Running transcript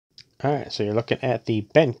Alright, so you're looking at the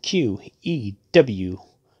BenQ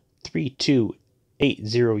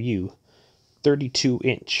EW3280U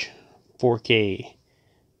 32-inch 4K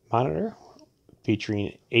monitor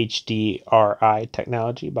featuring HDRI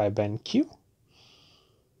technology by BenQ.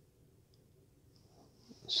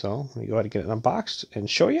 So let me go ahead and get it unboxed and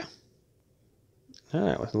show you.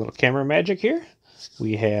 Alright, with a little camera magic here,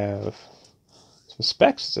 we have some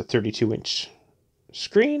specs. It's a 32-inch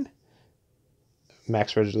screen.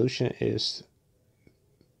 Max resolution is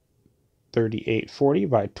 3840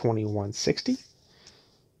 by 2160.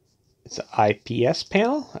 It's an IPS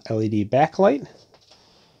panel, LED backlight.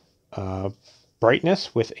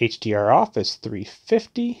 Brightness with HDR off is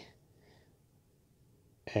 350,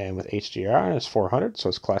 and with HDR on is 400, so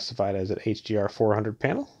it's classified as an HDR 400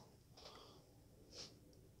 panel.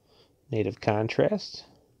 Native contrast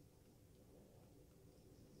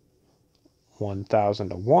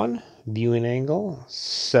 1000:1. Viewing angle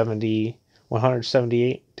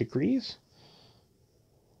 178 degrees.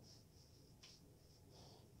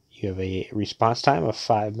 You have a response time of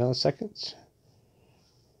 5 milliseconds.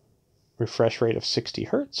 Refresh rate of 60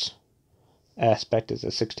 Hz. Aspect is a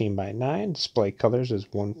 16:9. Display colors is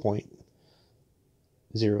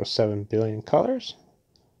 1.07 billion colors.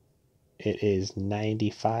 It is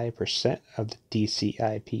 95% of the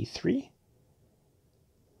DCI-P3.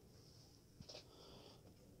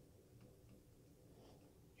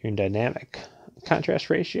 Your dynamic contrast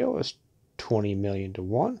ratio is 20 million to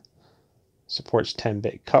 1. Supports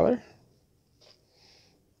 10-bit color.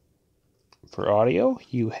 For audio,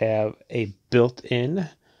 you have a built-in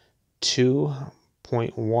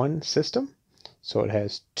 2.1 system. So it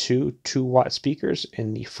has two 2-watt speakers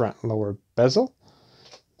in the front lower bezel.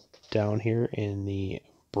 Down here in the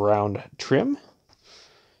brown trim.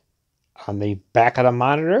 On the back of the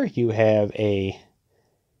monitor, you have a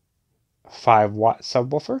 5-watt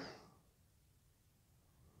subwoofer,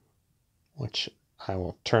 which I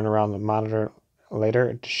will turn around the monitor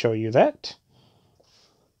later to show you that.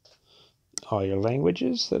 All your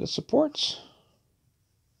languages that it supports.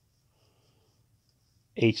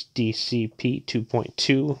 HDCP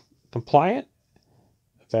 2.2 compliant.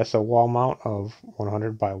 That's a wall mount of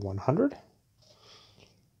 100 by 100.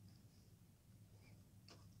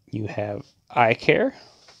 You have eye care.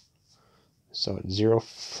 So it's zero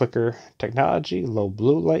flicker technology, low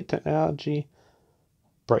blue light technology,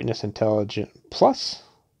 brightness intelligent plus,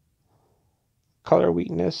 color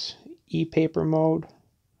weakness, e-paper mode,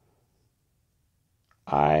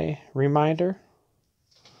 eye reminder.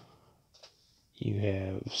 You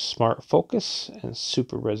have smart focus and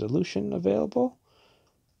super resolution available.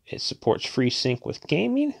 It supports FreeSync with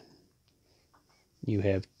gaming. You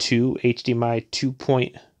have two HDMI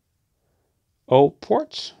 2.0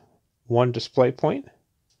 ports, one display point,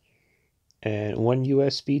 and one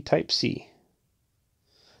USB Type-C.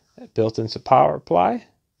 Built-in power supply.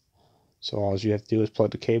 So all you have to do is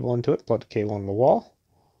plug the cable into it, plug the cable on the wall.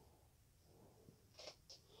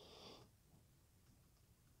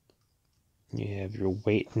 You have your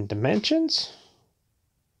weight and dimensions.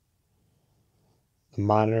 The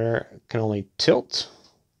monitor can only tilt.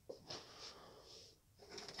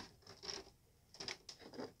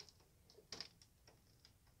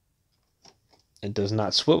 It does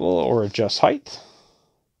not swivel or adjust height.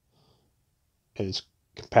 It is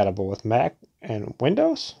compatible with Mac and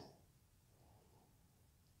Windows.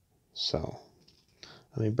 So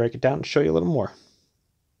let me break it down and show you a little more.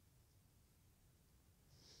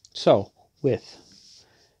 So with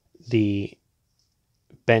the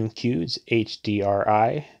BenQ's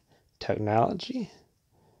HDRI technology,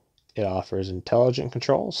 it offers intelligent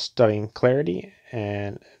control, stunning clarity,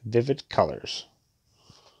 and vivid colors.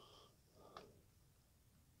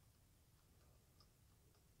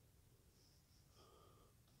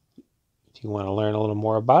 If you want to learn a little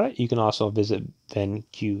more about it, you can also visit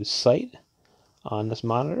BenQ's site on this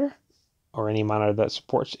monitor or any monitor that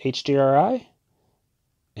supports HDRI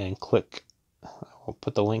and click. I'll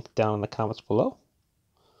put the link down in the comments below.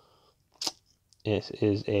 This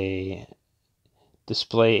is a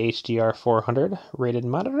display HDR 400 rated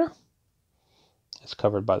monitor. It's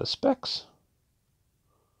covered by the specs.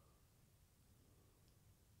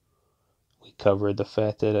 We covered the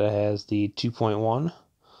fact that it has the 2.1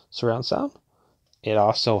 surround sound. It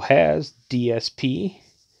also has DSP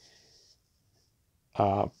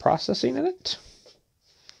processing in it.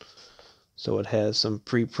 So it has some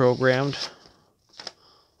pre-programmed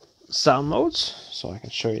sound modes. So I can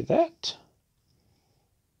show you that.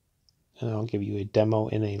 And I'll give you a demo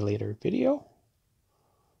in a later video.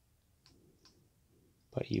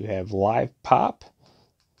 But you have live pop,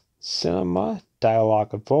 cinema,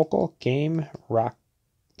 dialogue and vocal, game, rock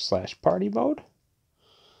 /party mode.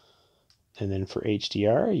 And then for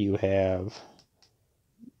HDR, you have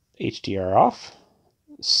HDR off,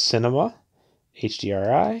 cinema,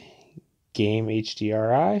 HDRI, game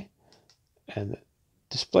HDRI, and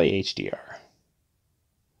display HDR.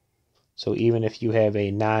 So even if you have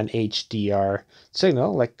a non-HDR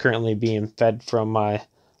signal, like currently being fed from my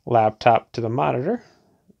laptop to the monitor,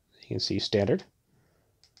 you can see standard.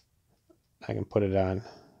 I can put it on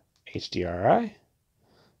HDRI,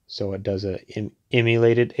 so it does an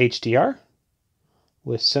emulated HDR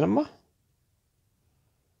with cinema.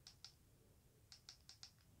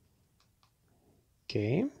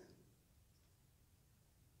 Game.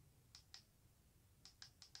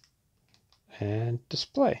 And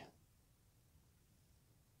display.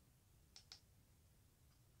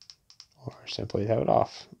 Or simply have it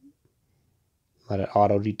off. Let it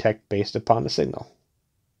auto detect based upon the signal.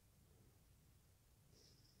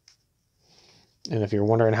 And if you're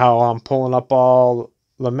wondering how I'm pulling up all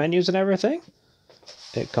the menus and everything,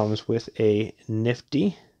 it comes with a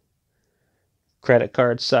nifty credit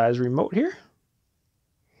card size remote here.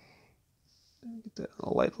 Get that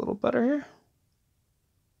light a little better here.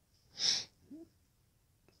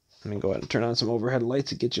 Let me go ahead and turn on some overhead lights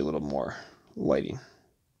to get you a little more lighting.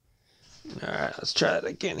 Alright, let's try it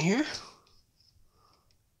again here.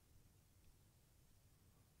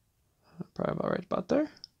 Probably about right about there.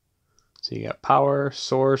 So you got power,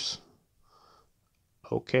 source,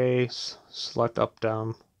 OK, select up,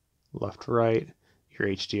 down, left, right, your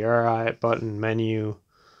HDRI button, menu,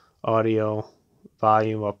 audio,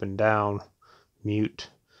 volume up and down,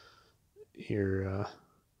 mute, your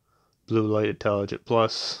blue light intelligent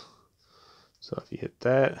plus. So if you hit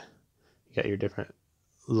that, you got your different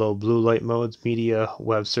low blue light modes: media,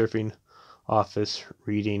 web surfing, office,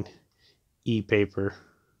 reading, e-paper,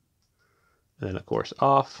 and then of course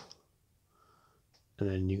off. And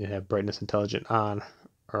then you can have brightness intelligent on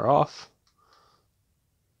or off.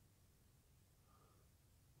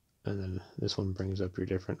 And then this one brings up your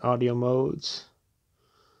different audio modes.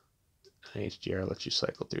 And HDR lets you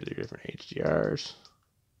cycle through the different HDRs.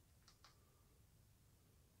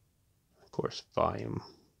 Of course, volume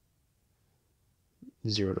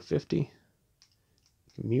 0 to 50. You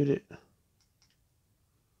can mute it.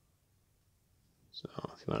 So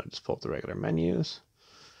if you want to just pull up the regular menus,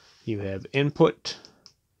 you have input,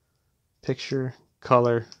 picture,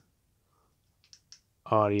 color,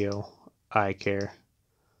 audio, eye care,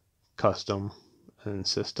 custom, and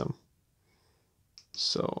system.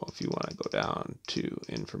 So if you want to go down to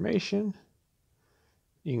information,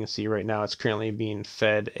 you can see right now it's currently being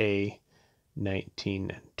fed a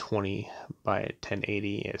 1920 by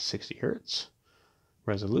 1080 at 60 Hertz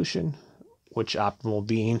resolution, which optimal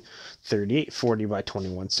being 3840 by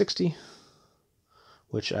 2160,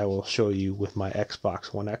 which I will show you with my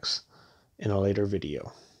Xbox One X in a later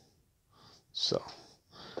video. So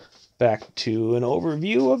back to an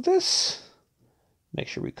overview of this. Make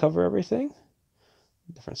sure we cover everything.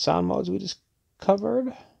 Different sound modes we just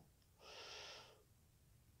covered.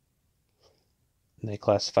 And they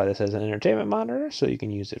classify this as an entertainment monitor, so you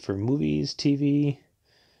can use it for movies, TV,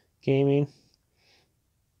 gaming.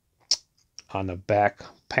 On the back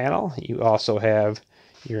panel, you also have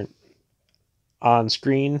your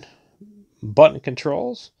on-screen button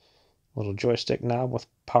controls, little joystick knob with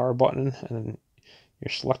power button, and then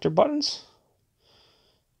your selector buttons.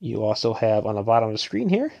 You also have on the bottom of the screen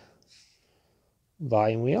here,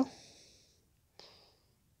 volume wheel.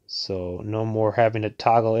 So no more having to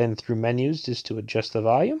toggle in through menus just to adjust the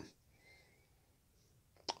volume.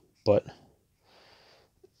 But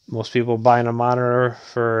most people buying a monitor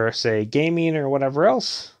for, say, gaming or whatever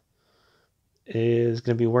else is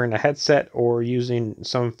going to be wearing a headset or using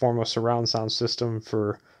some form of surround sound system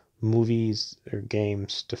for movies or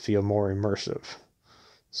games to feel more immersive.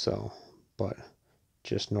 So, but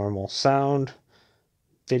just normal sound,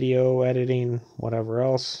 video editing, whatever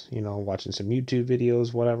else, you know, watching some YouTube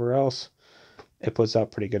videos, whatever else, it puts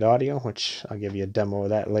out pretty good audio, which I'll give you a demo of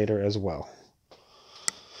that later as well.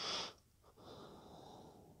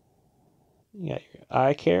 You got your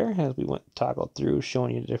eye care, as we went toggled through,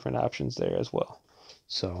 showing you the different options there as well.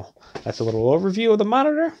 So that's a little overview of the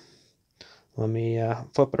monitor. Let me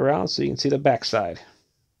flip it around so you can see the back side.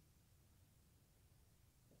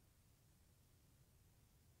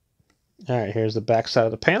 All right, here's the back side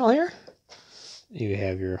of the panel here. You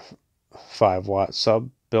have your 5-watt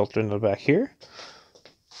sub built into the back here.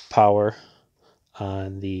 Power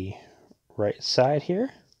on the right side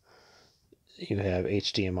here. You have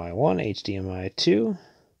HDMI 1, HDMI 2,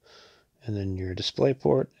 and then your display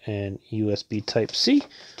port and USB Type-C.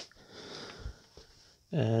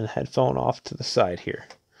 And headphone off to the side here.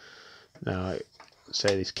 Now,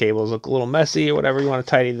 say these cables look a little messy or whatever, you want to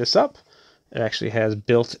tidy this up. It actually has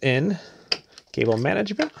built-in cable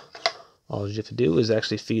management. All you have to do is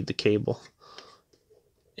actually feed the cable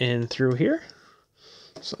in through here.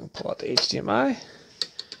 So I can pull out the HDMI.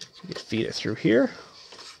 You can feed it through here.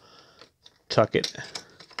 Tuck it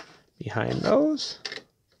behind those.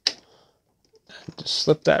 And just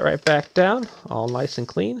slip that right back down, all nice and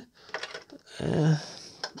clean. And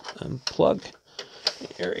plug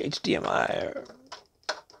your HDMI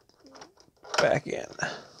back in.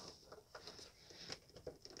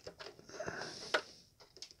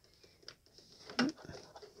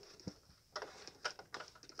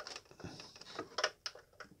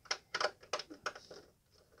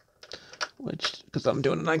 Which, because I'm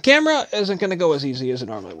doing it on camera, isn't going to go as easy as it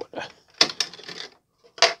normally would.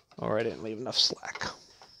 Or I didn't leave enough slack.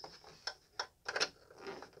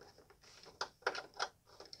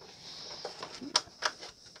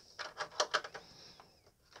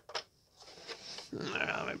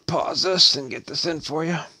 Let me pause this and get this in for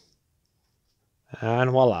you. And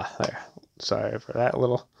voila, there. Sorry for that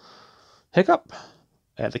little hiccup.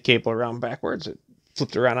 I had the cable around backwards. It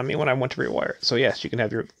flipped around on me when I went to rewire it. So yes, you can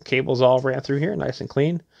have your cables all ran through here, nice and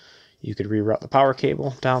clean. You could reroute the power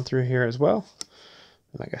cable down through here as well.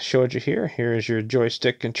 Like I showed you here, here's your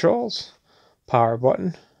joystick controls, power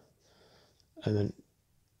button, and then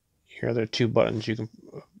here are the two buttons you can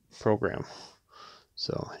program.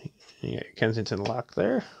 So you got your Kensington lock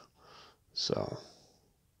there. So,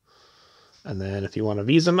 and then if you want to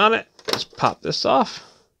Visa mount it, just pop this off.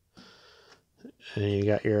 And you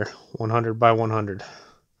got your 100 by 100.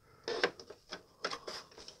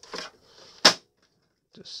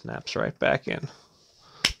 Just snaps right back in.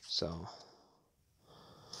 So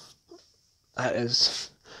that is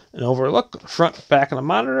an overlook, front, back of the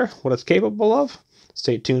monitor, what it's capable of.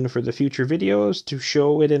 Stay tuned for the future videos to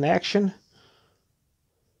show it in action.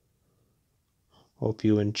 Hope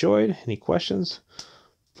you enjoyed. Any questions?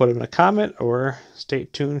 Put them in a comment or stay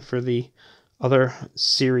tuned for the other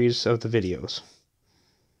series of the videos.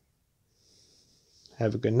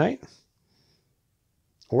 Have a good night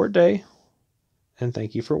or day, and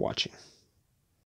thank you for watching.